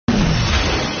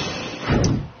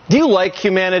Do you like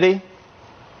humanity?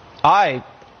 I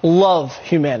love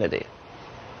humanity,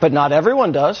 but not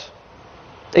everyone does.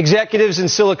 Executives in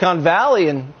Silicon Valley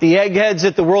and the eggheads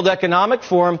at the World Economic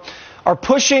Forum are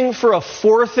pushing for a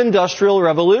fourth industrial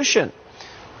revolution.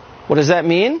 What does that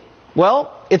mean?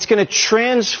 Well, it's going to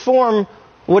transform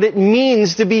what it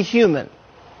means to be human.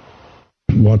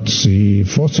 What the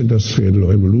fourth industrial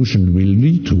revolution will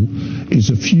lead to is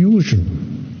a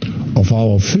fusion of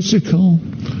our physical,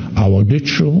 our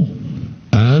digital,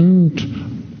 and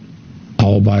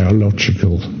our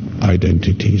biological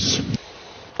identities.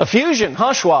 A fusion,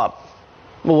 huh, Schwab?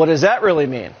 Well, what does that really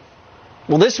mean?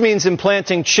 Well, this means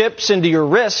implanting chips into your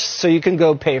wrists so you can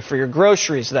go pay for your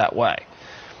groceries that way.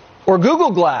 Or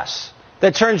Google Glass,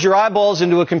 that turns your eyeballs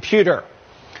into a computer.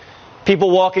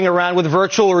 People walking around with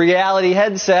virtual reality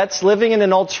headsets, living in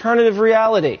an alternative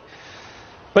reality.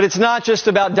 But it's not just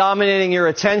about dominating your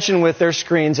attention with their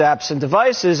screens, apps, and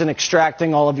devices and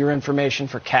extracting all of your information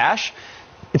for cash.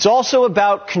 It's also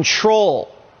about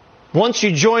control. Once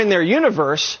you join their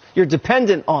universe, you're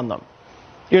dependent on them.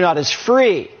 You're not as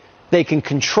free. They can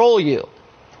control you.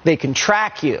 They can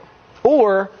track you.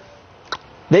 Or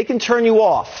they can turn you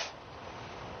off.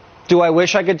 Do I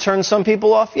wish I could turn some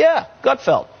people off? Yeah, gut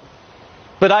felt.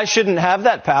 But I shouldn't have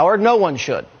that power. No one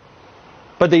should.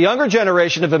 But the younger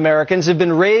generation of Americans have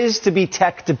been raised to be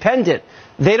tech dependent.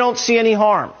 They don't see any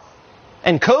harm.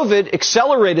 And COVID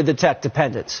accelerated the tech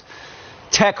dependence.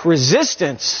 Tech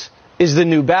resistance is the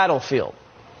new battlefield.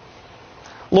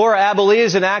 Laura ALLE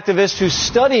is an activist who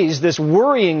studies this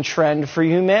worrying trend for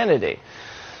humanity.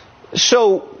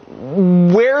 So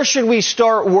where should we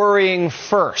start worrying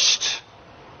first?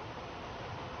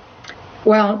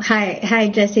 Well, hi,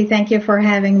 Jesse. Thank you for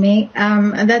having me.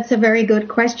 That's a very good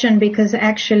question because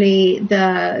actually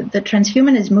the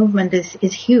transhumanist movement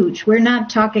is huge. We're not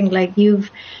talking like you've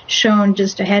shown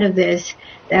just ahead of this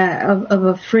of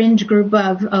a fringe group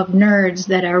of nerds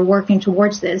that are working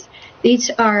towards this.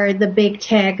 These are the big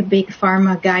tech, big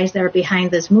pharma guys that are behind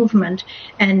this movement,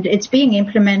 and it's being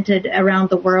implemented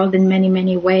around the world in many,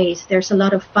 many ways. There's a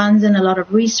lot of funds and a lot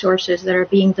of resources that are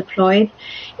being deployed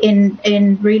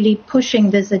in really pushing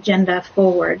this agenda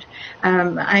forward.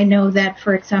 I know that,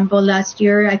 for example, last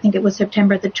year, I think it was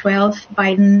September the 12th,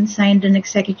 Biden signed an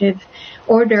executive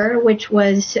order, which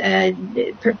was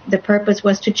the purpose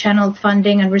was to channel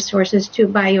funding and resources to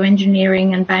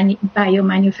bioengineering and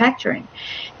biomanufacturing.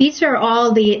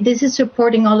 This is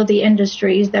supporting all of the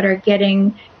industries that are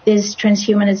getting this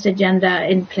transhumanist agenda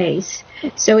in place.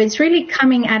 So it's really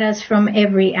coming at us from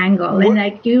every angle. And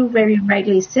like you very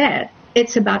rightly said,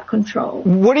 it's about control.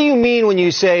 What do you mean when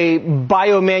you say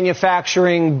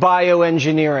biomanufacturing,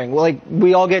 bioengineering? Like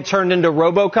we all get turned into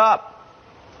RoboCop?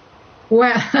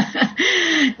 Well,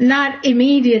 not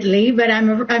immediately, but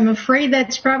I'm afraid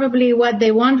that's probably what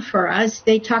they want for us.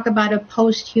 They talk about a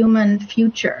post-human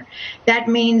future. That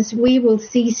means we will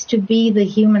cease to be the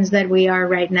humans that we are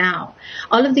right now.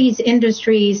 All of these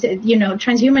industries,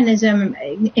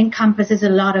 transhumanism encompasses a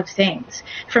lot of things,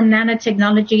 from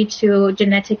nanotechnology to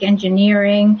genetic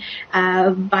engineering,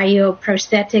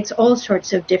 bioprosthetics, all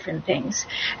sorts of different things.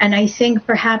 And I think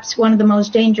perhaps one of the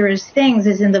most dangerous things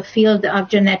is in the field of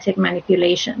genetic manipulation.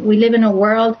 We live in a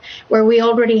world where we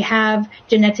already have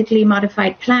genetically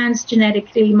modified plants,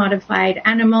 genetically modified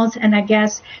animals, and I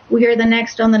guess we are the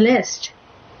next on the list.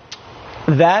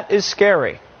 That is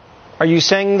scary. Are you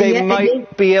saying they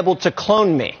might be able to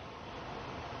clone me?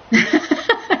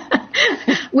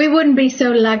 We wouldn't be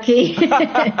so lucky.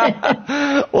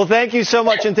 Well, thank you so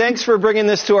much, and thanks for bringing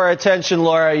this to our attention,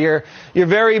 Laura. You're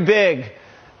very big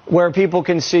where people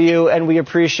can see you, and we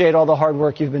appreciate all the hard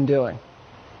work you've been doing.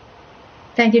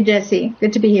 Thank you, Jesse.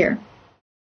 Good to be here.